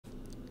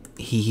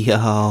Yo,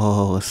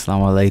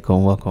 assalamu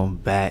alaikum. Welcome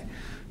back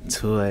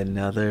to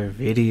another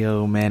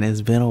video, man.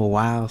 It's been a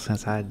while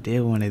since I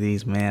did one of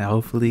these, man.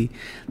 Hopefully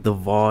the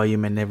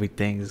volume and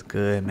everything is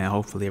good, man.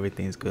 Hopefully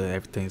everything's good.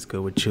 Everything's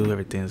good with you.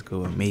 Everything's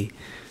good with me.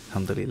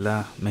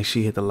 Alhamdulillah. Make sure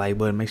you hit the like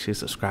button. Make sure you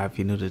subscribe if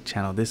you're new to the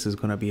channel. This is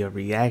going to be a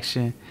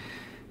reaction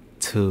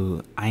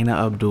to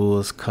Aina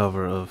Abdul's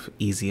cover of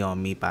Easy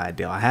on Me by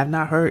Adele. I have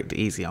not heard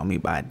Easy on Me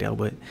by Adele,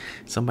 but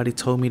somebody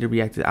told me to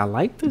react to it. I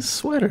like this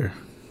sweater.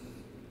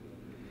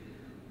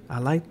 I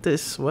like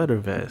this sweater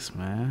vest,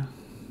 man.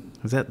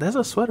 That's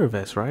a sweater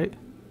vest, right?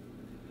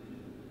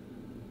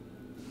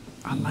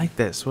 I like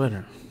that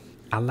sweater.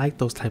 I like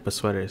those type of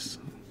sweaters.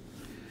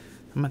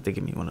 I'm about to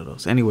give me one of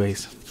those.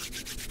 Anyways,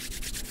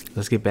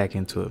 let's get back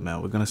into it,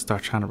 man. We're gonna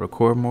start trying to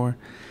record more.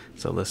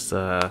 So let's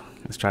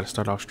try to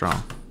start off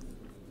strong.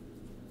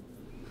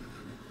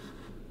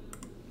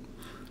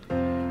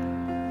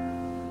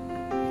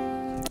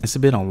 It's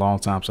been a long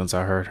time since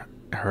I heard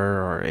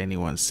her or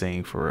anyone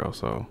sing for real,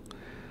 so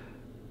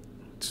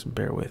just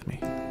bear with me.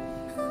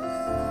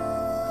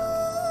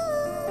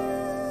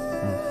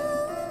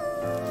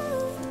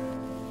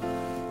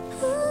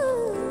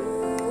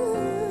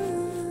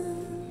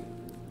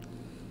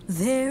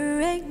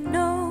 There ain't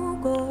no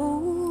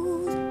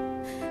gold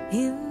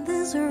in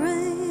this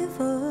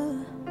river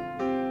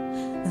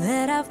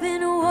that I've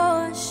been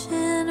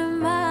washing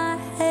my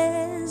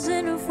hands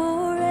in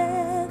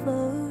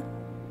forever.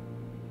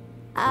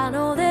 I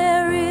know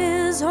there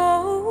is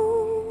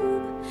hope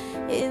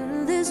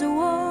in these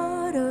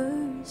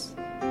waters,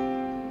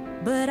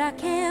 but I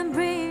can't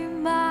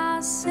bring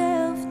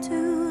myself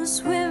to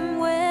swim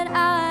when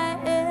I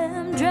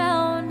am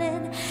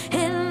drowning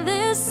in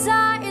this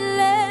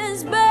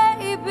silence.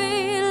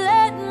 Baby,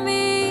 let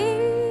me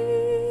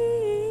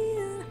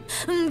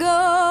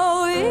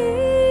go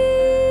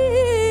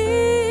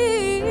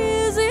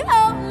easy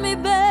on me,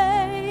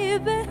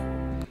 baby.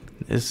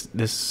 This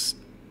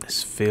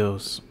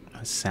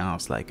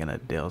sounds like an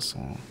Adele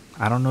song.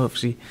 I don't know if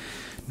she,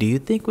 do you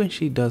think when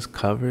she does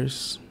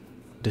covers,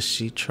 does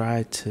she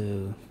try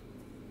to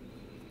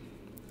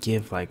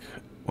give, like,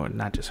 or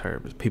not just her,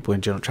 but people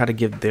in general, try to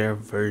give their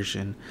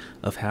version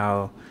of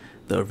how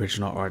the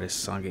original artist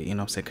sung it? You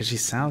know what I'm saying? Because she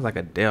sounds like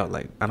Adele.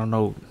 Like, I don't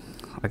know,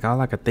 like, all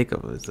I could think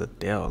of is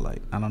Adele.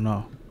 Like, I don't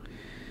know,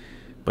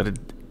 but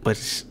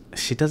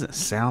she doesn't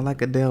sound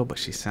like Adele, but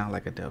she sounds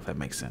like Adele, if that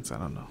makes sense. I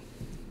don't know.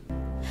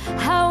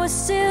 I was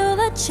still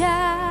a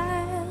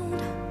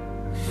child,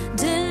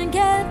 didn't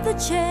get the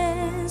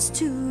chance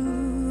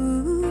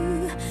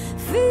to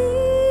feel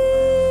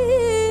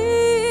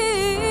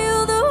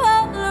the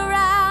world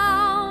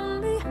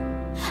around me.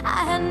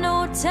 I had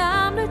no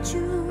time to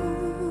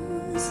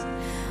choose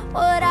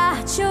what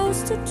I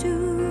chose to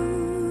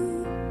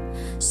do.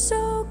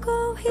 So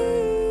go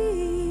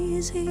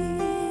easy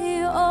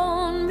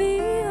on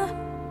me.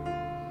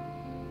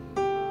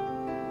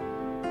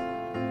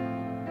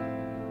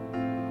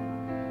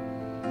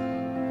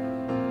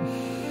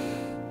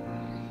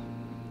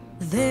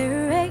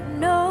 There ain't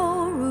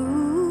no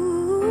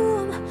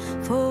room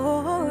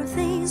for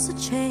things to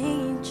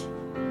change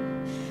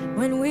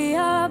when we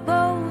are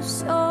both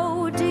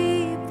so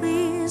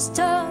deeply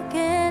stuck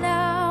in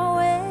our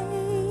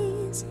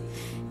ways.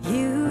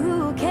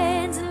 You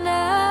can't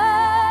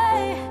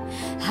deny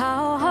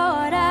how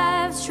hard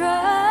I've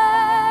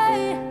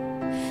tried.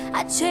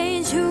 I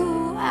changed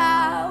who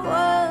I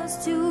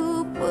was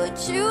to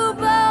put you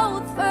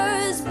both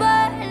first,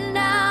 but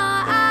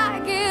now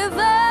I give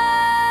up.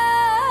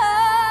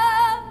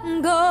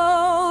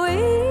 Go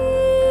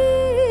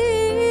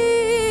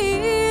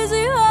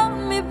easy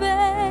on me,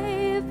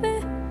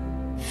 baby.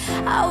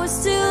 I was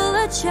still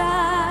a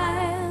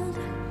child,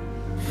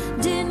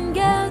 didn't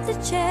get the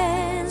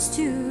chance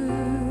to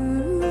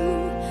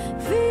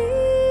feel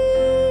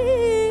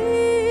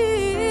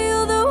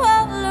the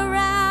world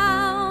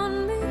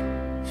around me.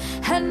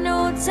 Had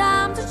no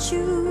time to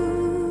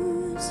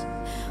choose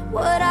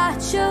what I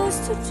chose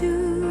to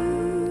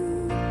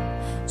do.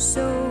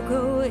 So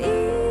go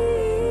easy.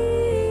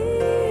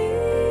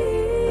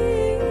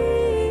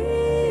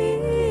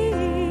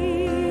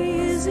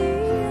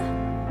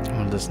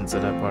 Listen to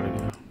that part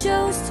again.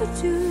 Just to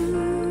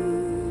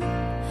do.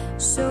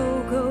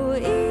 So go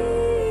easy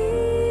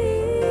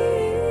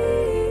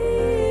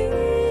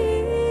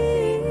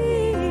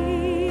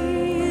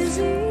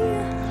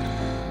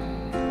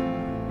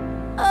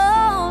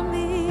on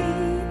me.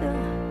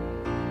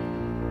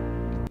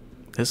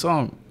 This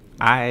song,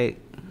 I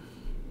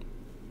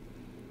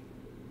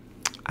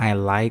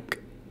like.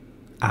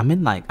 I'm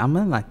in like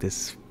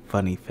this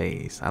funny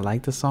phase. I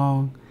like the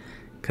song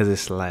because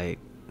it's like,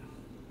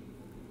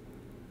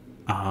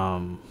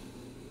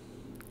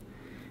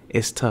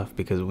 it's tough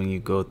because when you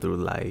go through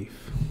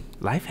life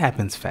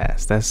happens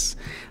fast.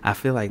 I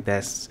feel like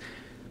that's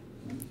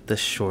the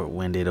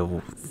short-winded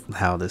of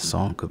how this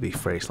song could be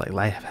phrased. Like,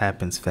 life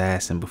happens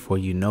fast, and before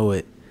you know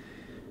it,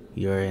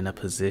 you're in a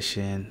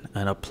position,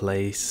 in a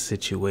place,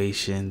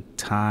 situation,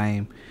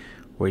 time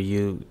where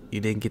you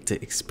didn't get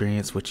to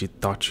experience what you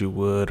thought you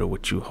would or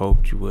what you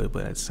hoped you would.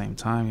 But at the same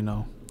time, you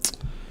know,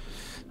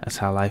 That's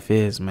how life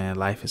is, man.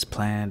 Life is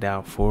planned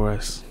out for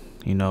us.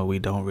 You know, we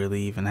don't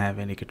really even have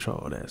any control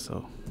of that.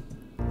 So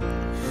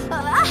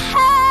I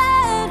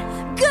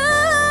had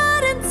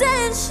good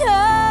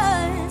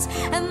intentions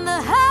and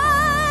the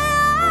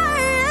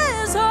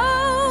highest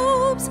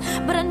hopes,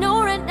 but I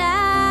know right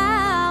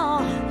now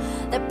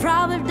that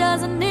probably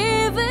doesn't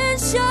even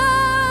show.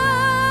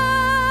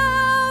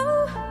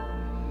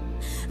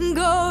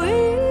 Go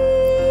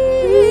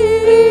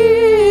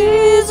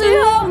easy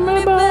on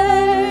me,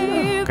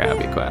 baby. okay, I'll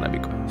be quiet.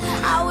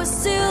 I was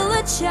still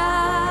a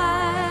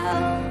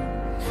child,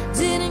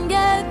 didn't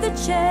get the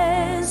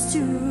chance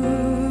to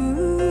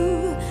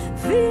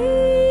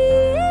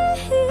feel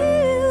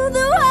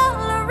the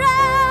world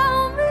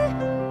around me.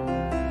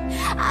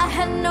 I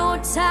had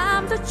no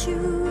time to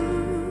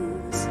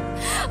choose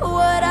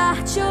what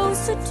I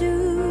chose to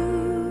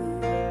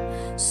do.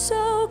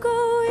 So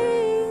go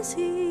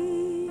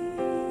easy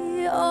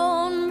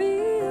on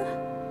me,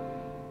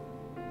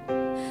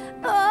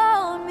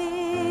 on me.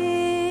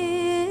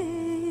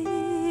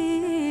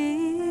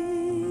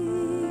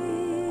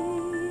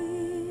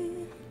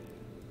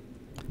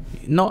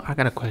 No, I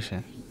got a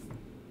question.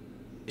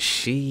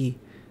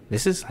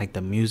 This is like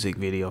the music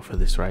video for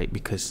this, right?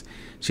 Because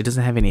she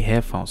doesn't have any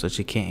headphones, so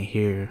she can't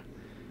hear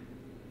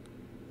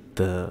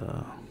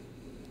the,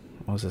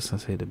 what was I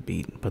gonna say, the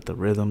beat, but the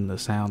rhythm, the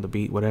sound, the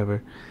beat,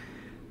 whatever.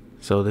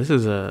 So this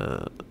is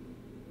a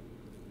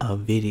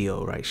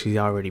video, right? She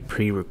already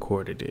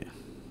pre-recorded it.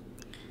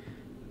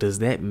 Does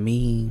that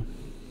mean,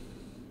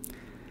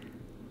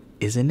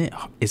 is it,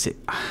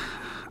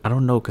 I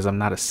don't know, because I'm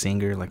not a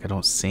singer, like I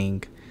don't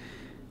sing.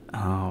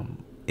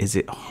 Is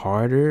it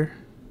harder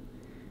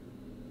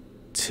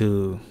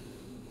to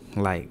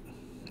like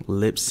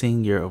lip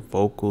sync your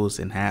vocals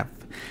and have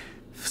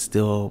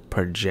still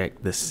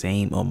project the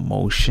same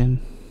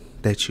emotion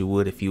that you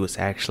would if you was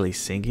actually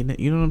singing it?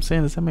 You know what I'm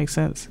saying? Does that make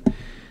sense?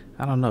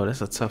 I don't know.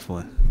 That's a tough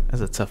one.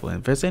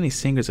 If there's any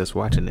singers that's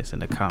watching this in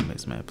the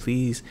comments, man,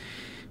 please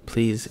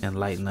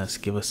enlighten us,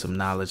 give us some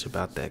knowledge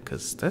about that,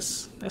 because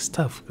that's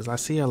tough. Because I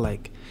see her,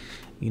 like,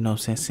 you know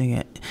what I'm saying,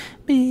 singing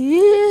 "Be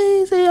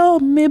easy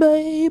on me,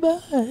 baby,"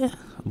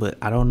 but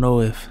I don't know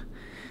if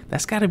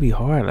that's got to be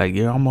hard. Like,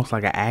 you're almost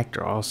like an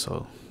actor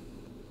also,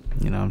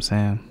 you know what I'm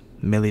saying?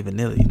 Milli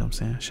Vanilli, you know what I'm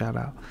saying? Shout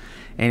out.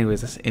 Anyways,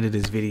 that's the end of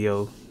this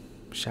video.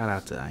 Shout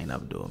out to Aina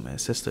Abdul, man.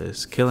 Sister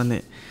is killing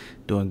it,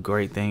 doing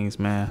great things,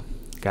 man.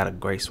 Got a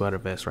great sweater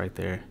vest right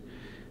there.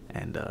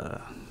 And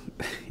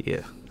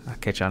yeah, I'll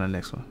catch you on the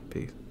next one.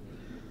 Peace.